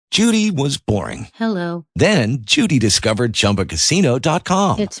Judy was boring. Hello. Then Judy discovered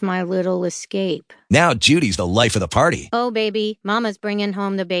ChumbaCasino.com. It's my little escape. Now Judy's the life of the party. Oh, baby, mama's bringing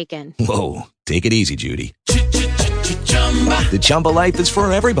home the bacon. Whoa, take it easy, Judy. The Chumba life is for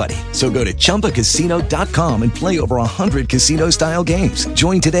everybody. So go to ChumbaCasino.com and play over 100 casino-style games.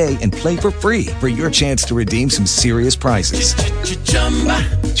 Join today and play for free for your chance to redeem some serious prizes.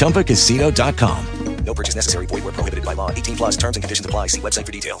 ChumbaCasino.com. No purchase necessary. Void where prohibited by law. 18 plus terms and conditions apply. See website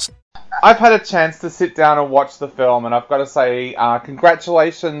for details. I've had a chance to sit down and watch the film, and I've got to say,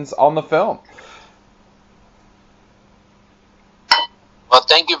 congratulations on the film. Well,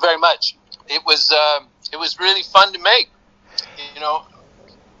 thank you very much. It was really fun to make. You know,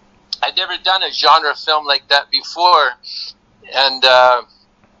 I'd never done a genre film like that before, and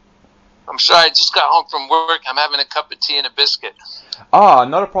I'm sorry, I just got home from work. I'm having a cup of tea and a biscuit. Ah,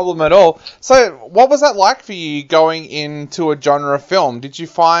 not a problem at all. So, what was that like for you going into a genre film? Did you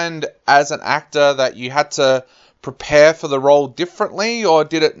find, as an actor, that you had to prepare for the role differently, or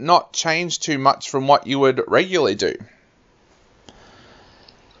did it not change too much from what you would regularly do?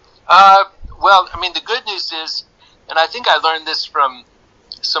 Well, I mean, the good news is, and I think I learned this from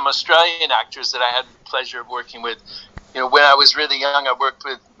some Australian actors that I had the pleasure of working with. You know, when I was really young, I worked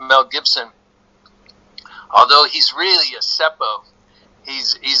with Mel Gibson. Although he's really a Seppo,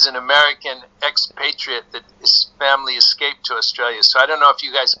 he's an American expatriate that his family escaped to Australia. So I don't know if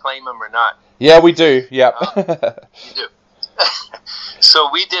you guys claim him or not. Yeah, we do. Yeah. You do. So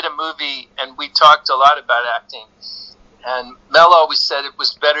we did a movie, and we talked a lot about acting. And Mel always said it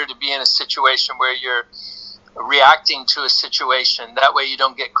was better to be in a situation where you're reacting to a situation. That way you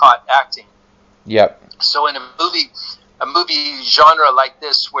don't get caught acting. Yep. So in a movie genre like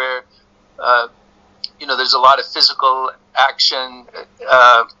this, where you know, there's a lot of physical action,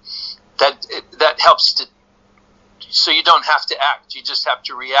 that helps to, so you don't have to act. You just have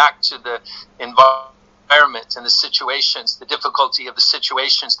to react to the environment and the situations, the difficulty of the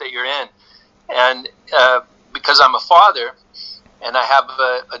situations that you're in. And because I'm a father, and I have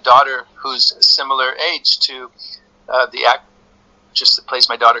a daughter who's a similar age to the actress that plays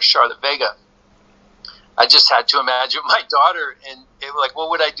my daughter, Charlotte Vega, I just had to imagine my daughter, and like, what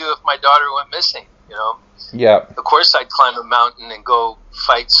would I do if my daughter went missing? You know? Yeah. Of course, I'd climb a mountain and go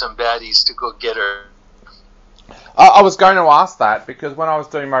fight some baddies to go get her. I was going to ask that, because when I was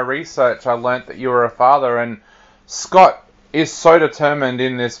doing my research, I learnt that you were a father, and Scott is so determined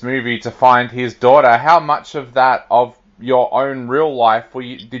in this movie to find his daughter. How much of that, of your own real life,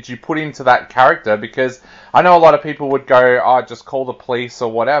 did you put into that character? Because I know a lot of people would go, oh, just call the police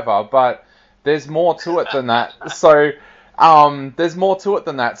or whatever, but there's more to it than that. So, there's more to it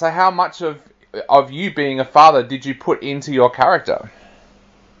than that. So how much of you being a father did you put into your character?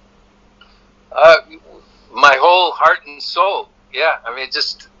 My whole heart and soul. Yeah, I mean,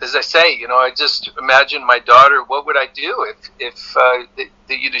 just as I say, you know, I just imagine my daughter. What would I do if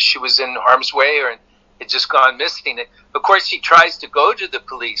she was in harm's way or had just gone missing? Of course, she tries to go to the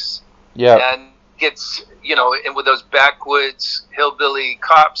police. Yeah. And gets, you know, in with those backwoods hillbilly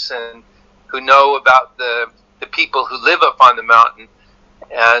cops and who know about the people who live up on the mountain,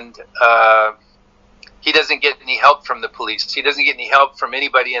 and he doesn't get any help from the police. He doesn't get any help from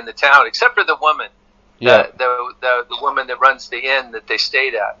anybody in the town except for the woman. Yeah. The woman that runs the inn that they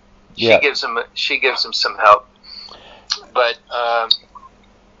stayed at. Yeah. She gives him some help. But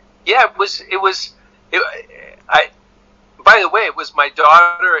yeah, by the way, it was my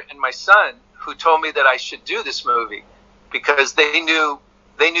daughter and my son who told me that I should do this movie, because they knew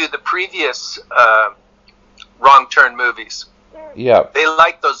the previous Wrong Turn movies. Yeah. They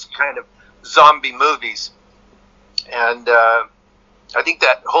like those kind of zombie movies, and I think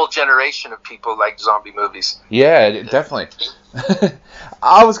that whole generation of people like zombie movies. Yeah, definitely.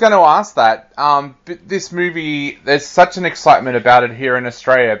 I was going to ask that. This movie, there's such an excitement about it here in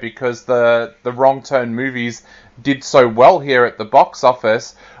Australia because the Wrong Turn movies did so well here at the box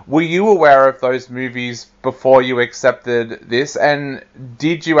office. Were you aware of those movies before you accepted this? And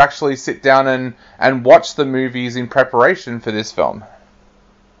did you actually sit down and watch the movies in preparation for this film?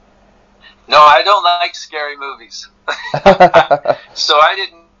 No, I don't like scary movies. So I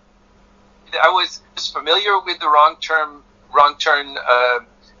was familiar with the Wrong Turn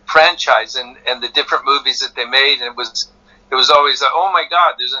franchise and the different movies that they made, and it was always like, oh my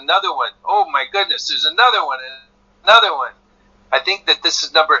God, there's another one. Oh my goodness, there's another one and another one. I think that this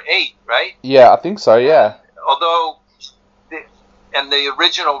is number 8, right? Yeah, I think so, yeah. Although, the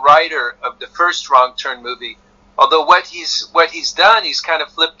original writer of the first Wrong Turn movie, although what he's done, he's kind of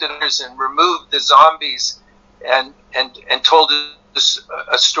flipped it and removed the zombies and told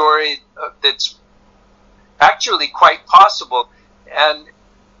a story that's actually quite possible. And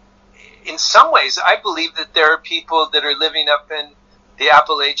in some ways, I believe that there are people that are living up in the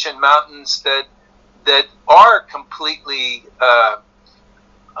Appalachian Mountains that are completely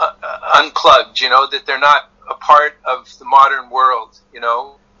unplugged, that they're not a part of the modern world,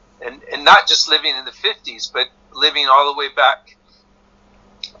 and not just living in the 50s, but living all the way back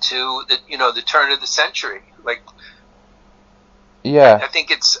to the turn of the century. Like, yeah, I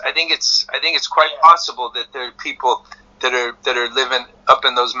think it's quite possible that there are people that are living up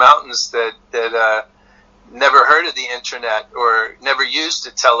in those mountains that never heard of the internet or never used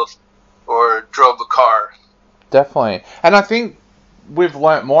a telephone or drove a car. Definitely. And I think we've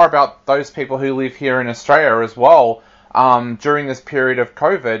learnt more about those people who live here in Australia as well during this period of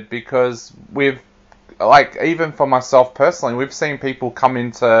COVID, because even for myself personally, we've seen people come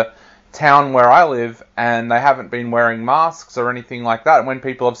into town where I live and they haven't been wearing masks or anything like that. And when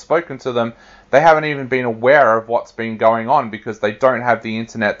people have spoken to them, they haven't even been aware of what's been going on because they don't have the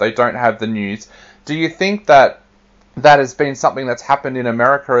internet, they don't have the news. Do you think that has been something that's happened in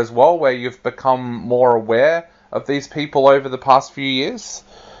America as well, where you've become more aware of these people over the past few years?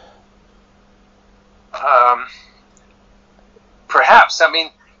 Perhaps. I mean,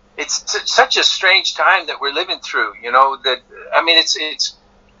 it's such a strange time that we're living through,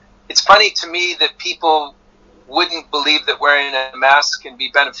 it's funny to me that people wouldn't believe that wearing a mask can be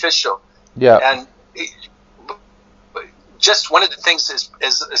beneficial. Yeah. And just one of the things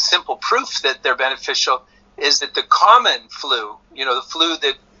is a simple proof that they're beneficial is that the common flu, the flu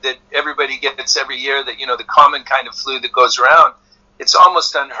that everybody gets every year, that, the common kind of flu that goes around, it's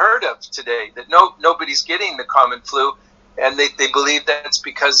almost unheard of today, that nobody's getting the common flu. And they believe that's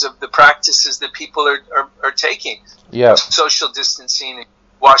because of the practices that people are taking. Yeah. Social distancing,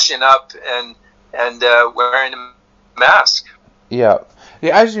 washing up, and wearing a mask. Yeah.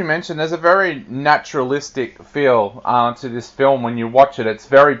 Yeah, as you mentioned, there's a very naturalistic feel to this film when you watch it. It's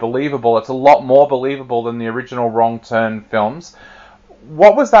very believable. It's a lot more believable than the original Wrong Turn films.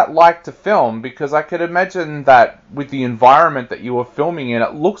 What was that like to film? Because I could imagine that with the environment that you were filming in,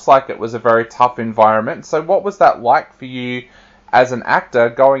 it looks like it was a very tough environment. So what was that like for you as an actor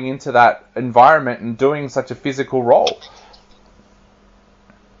going into that environment and doing such a physical role?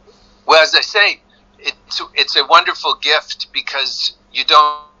 Well, as I say, it's a wonderful gift because you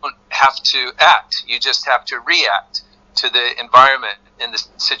don't have to act. You just have to react to the environment and the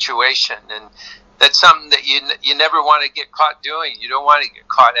situation. And that's something that you never want to get caught doing. You don't want to get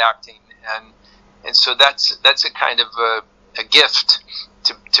caught acting. And so that's a kind of a gift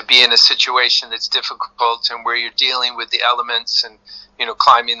to be in a situation that's difficult and where you're dealing with the elements and,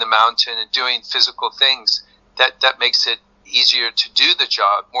 climbing the mountain and doing physical things. That makes it easier to do the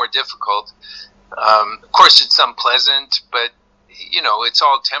job, more difficult. Of course, it's unpleasant, but it's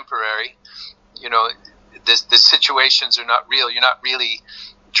all temporary. The situations are not real. You're not really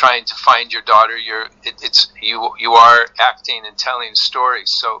trying to find your daughter. You are acting and telling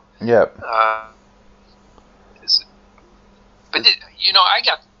stories. So yeah. I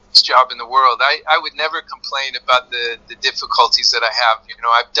got this job in the world. I would never complain about the difficulties that I have.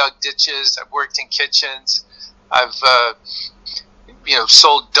 I've dug ditches. I've worked in kitchens. I've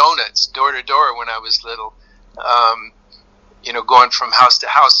sold donuts door to door when I was little. Going from house to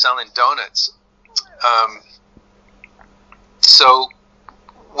house selling donuts. So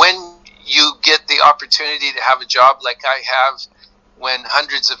when you get the opportunity to have a job like I have, when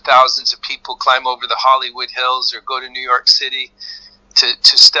hundreds of thousands of people climb over the Hollywood Hills or go to New York City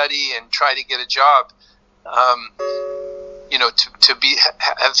to study and try to get a job, have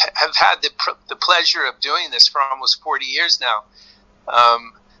had the pleasure of doing this for almost 40 years now.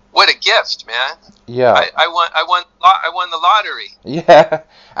 What a gift, man! Yeah, I won the lottery. Yeah,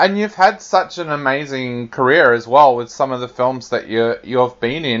 and you've had such an amazing career as well with some of the films that you've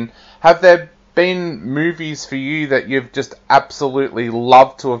been in. Have there been movies for you that you've just absolutely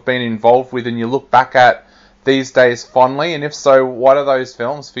loved to have been involved with, and you look back at these days fondly? And if so, what are those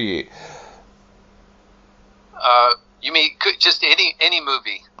films for you? You mean just any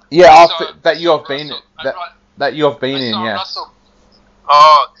movie? Yeah, that you have been in. Yeah. Russell.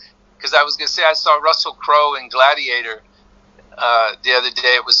 Oh, because I was going to say I saw Russell Crowe in Gladiator the other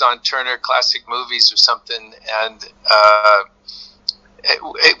day. It was on Turner Classic Movies or something, and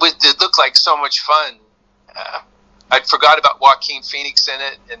it looked like so much fun. I forgot about Joaquin Phoenix in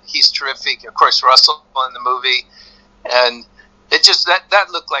it, and he's terrific. Of course, Russell in the movie, and it just that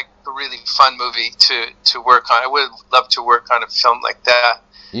looked like a really fun movie to work on. I would love to work on a film like that.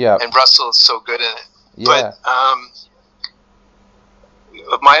 Yeah, and Russell is so good in it. Yeah.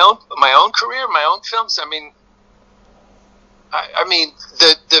 But my own career, my own films. I mean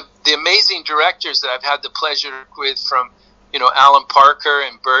the amazing directors that I've had the pleasure with, from Alan Parker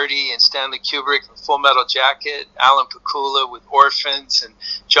and Birdie and Stanley Kubrick and Full Metal Jacket, Alan Pakula with Orphans, and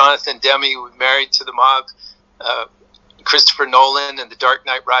Jonathan Demme with Married to the Mob, Christopher Nolan and The Dark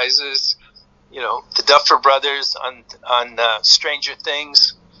Knight Rises, the Duffer Brothers on Stranger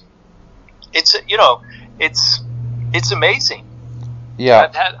Things. It's amazing.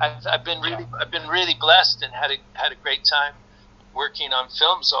 Yeah, I've been really blessed and had a great time working on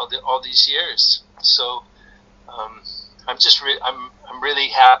films all these years. So I'm really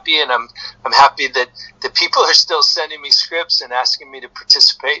happy, and I'm happy that the people are still sending me scripts and asking me to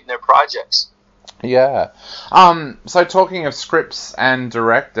participate in their projects. Yeah. So talking of scripts and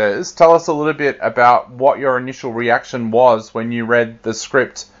directors, tell us a little bit about what your initial reaction was when you read the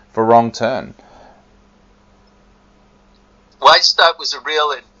script for Wrong Turn. Well, I just thought it was a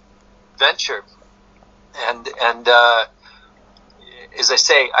real adventure, and as I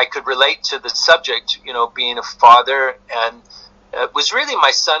say, I could relate to the subject, being a father, and it was really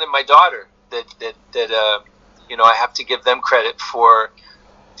my son and my daughter that I have to give them credit for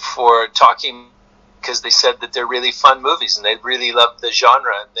talking, because they said that they're really fun movies and they really love the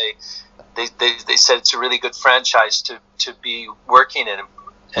genre, and they said it's a really good franchise to be working in,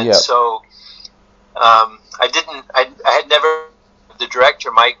 and yeah. So I had never the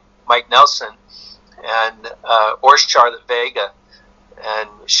director Mike Nelson and or Charlotte Vega, and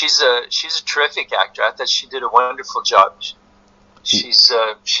she's a terrific actor. I thought she did a wonderful job. She's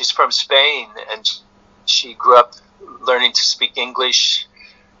from Spain, and she grew up learning to speak English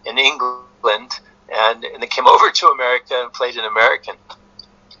in England, and then came over to America and played an American.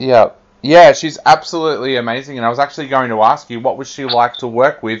 Yeah, she's absolutely amazing, and I was actually going to ask you, what was she like to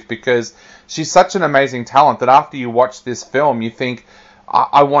work with, because she's such an amazing talent that after you watch this film, you think,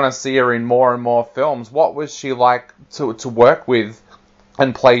 I want to see her in more and more films. What was she like to work with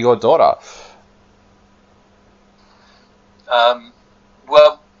and play your daughter?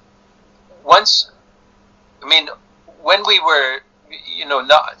 Well, when we were,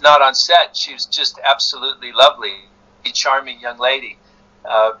 not on set, she was just absolutely lovely, a charming young lady.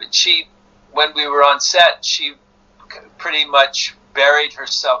 But when we were on set, she pretty much buried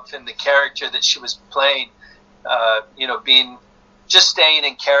herself in the character that she was playing, staying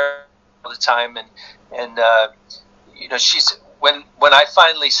in character all the time. And she's, when I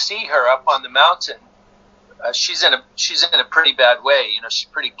finally see her up on the mountain, she's in a pretty bad way. She's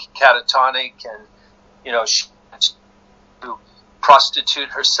pretty catatonic, and, she has to prostitute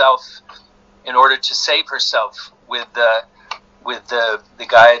herself in order to save herself with the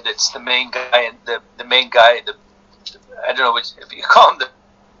guy that's the main guy, and the main guy, I don't know if you call him the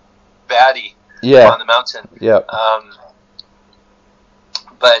baddie on the mountain. Yeah.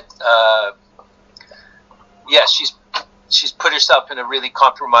 She's put herself in a really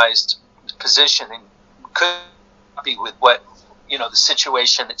compromised position and couldn't be with what the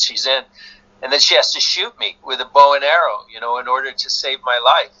situation that she's in, and then she has to shoot me with a bow and arrow, in order to save my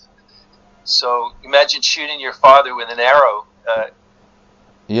life. So imagine shooting your father with an arrow. And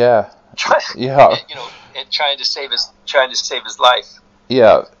trying to save his life.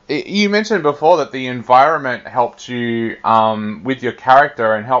 Yeah, you mentioned before that the environment helped you with your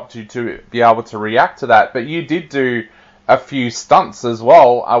character and helped you to be able to react to that. But you did do a few stunts as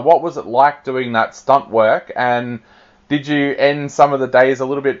well. What was it like doing that stunt work? And did you end some of the days a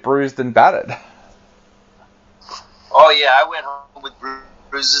little bit bruised and battered? Oh yeah, I went home with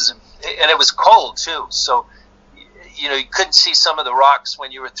bruises, and it was cold too. So you couldn't see some of the rocks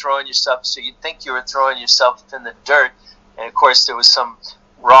when you were throwing yourself, so you'd think you were throwing yourself in the dirt. And of course, there was some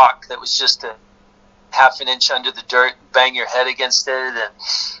rock that was just a half an inch under the dirt. Bang your head against it, and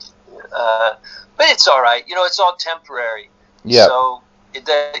but it's all right. It's all temporary. Yeah. So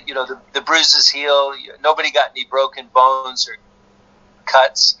the bruises heal. Nobody got any broken bones or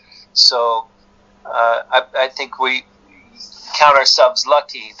cuts. So I think we count ourselves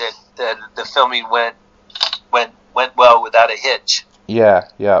lucky that the filming went well without a hitch. Yeah.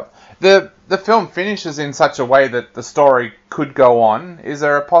 The film finishes in such a way that the story could go on. Is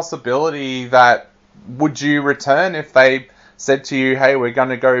there a possibility that would you return if they said to you, "Hey, we're going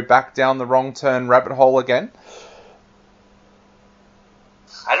to go back down the Wrong Turn rabbit hole again"?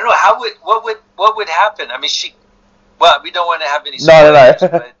 I don't know what would happen. I mean, we don't want to have any spoilers, no.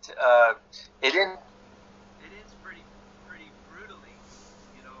 But it is pretty brutally,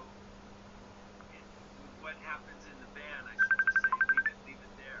 what happens in the van. I should just say, leave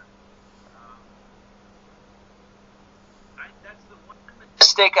it there. That's the one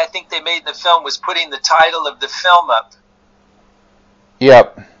mistake I think they made in the film, was putting the title of the film up.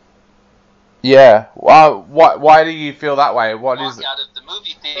 Yep. Yeah. Why do you feel that way? What is it? Out of the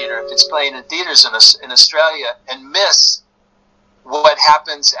movie theater, if it's playing in theaters in Australia, and miss what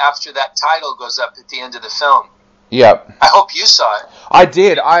happens after that title goes up at the end of the film. Yep. I hope you saw it. I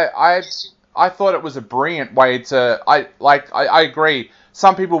did. I thought it was a brilliant way to. I agree.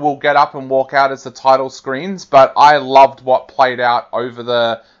 Some people will get up and walk out as the title screens, but I loved what played out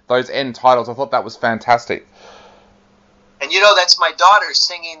over those end titles. I thought that was fantastic. And that's my daughter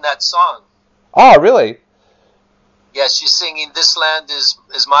singing that song. Oh, really? Yeah, she's singing "This Land Is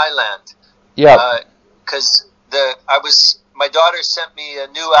My Land." Yeah. Because my daughter sent me a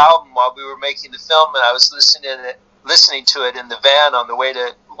new album while we were making the film, and I was listening to it in the van on the way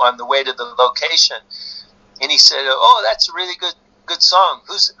to the location. And he said, "Oh, that's a really good song.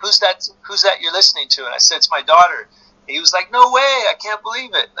 Who's that you're listening to?" And I said, "It's my daughter." And he was like, "No way! I can't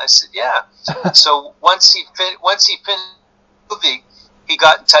believe it." And I said, "Yeah." So once he finished the movie, he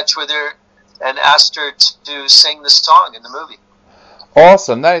got in touch with her and asked her to sing the song in the movie.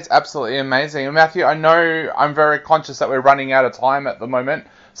 Awesome. That is absolutely amazing. And Matthew, I know I'm very conscious that we're running out of time at the moment,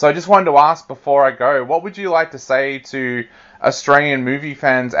 so I just wanted to ask before I go, what would you like to say to Australian movie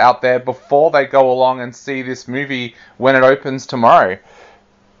fans out there before they go along and see this movie when it opens tomorrow?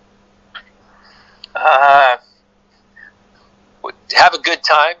 Have a good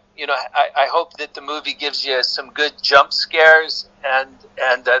time. I hope that the movie gives you some good jump scares and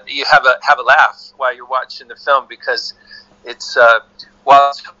you have a laugh while you're watching the film, because it's while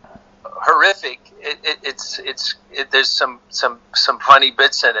it's horrific, there's some funny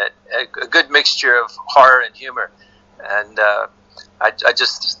bits in it, a good mixture of horror and humor, and I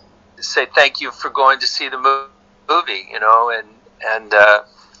just say thank you for going to see the movie, and I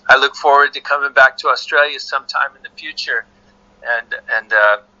look forward to coming back to Australia sometime in the future and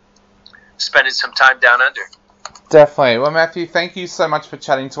spending some time down under. Definitely. Well, Matthew, thank you so much for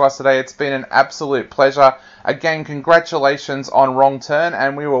chatting to us today. It's been an absolute pleasure. Again, congratulations on Wrong Turn,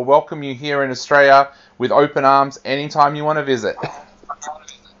 and we will welcome you here in Australia with open arms anytime you want to visit.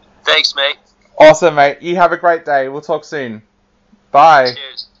 Thanks, mate. Awesome, mate. You have a great day. We'll talk soon. Bye.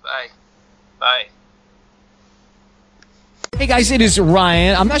 Cheers. Bye. Bye. Hey guys, it is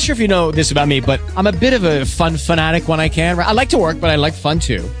Ryan. I'm not sure if you know this about me, but I'm a bit of a fun fanatic when I can. I like to work, but I like fun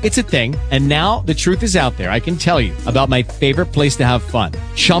too. It's a thing. And now the truth is out there. I can tell you about my favorite place to have fun.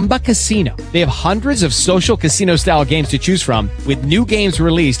 Chumba Casino. They have hundreds of social casino style games to choose from with new games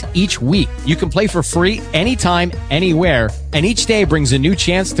released each week. You can play for free anytime, anywhere. And each day brings a new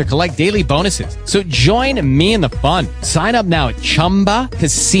chance to collect daily bonuses. So join me in the fun. Sign up now at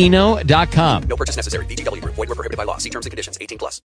ChumbaCasino.com. No purchase necessary. VGW Group. Void where prohibited by law. See terms and conditions. 18+.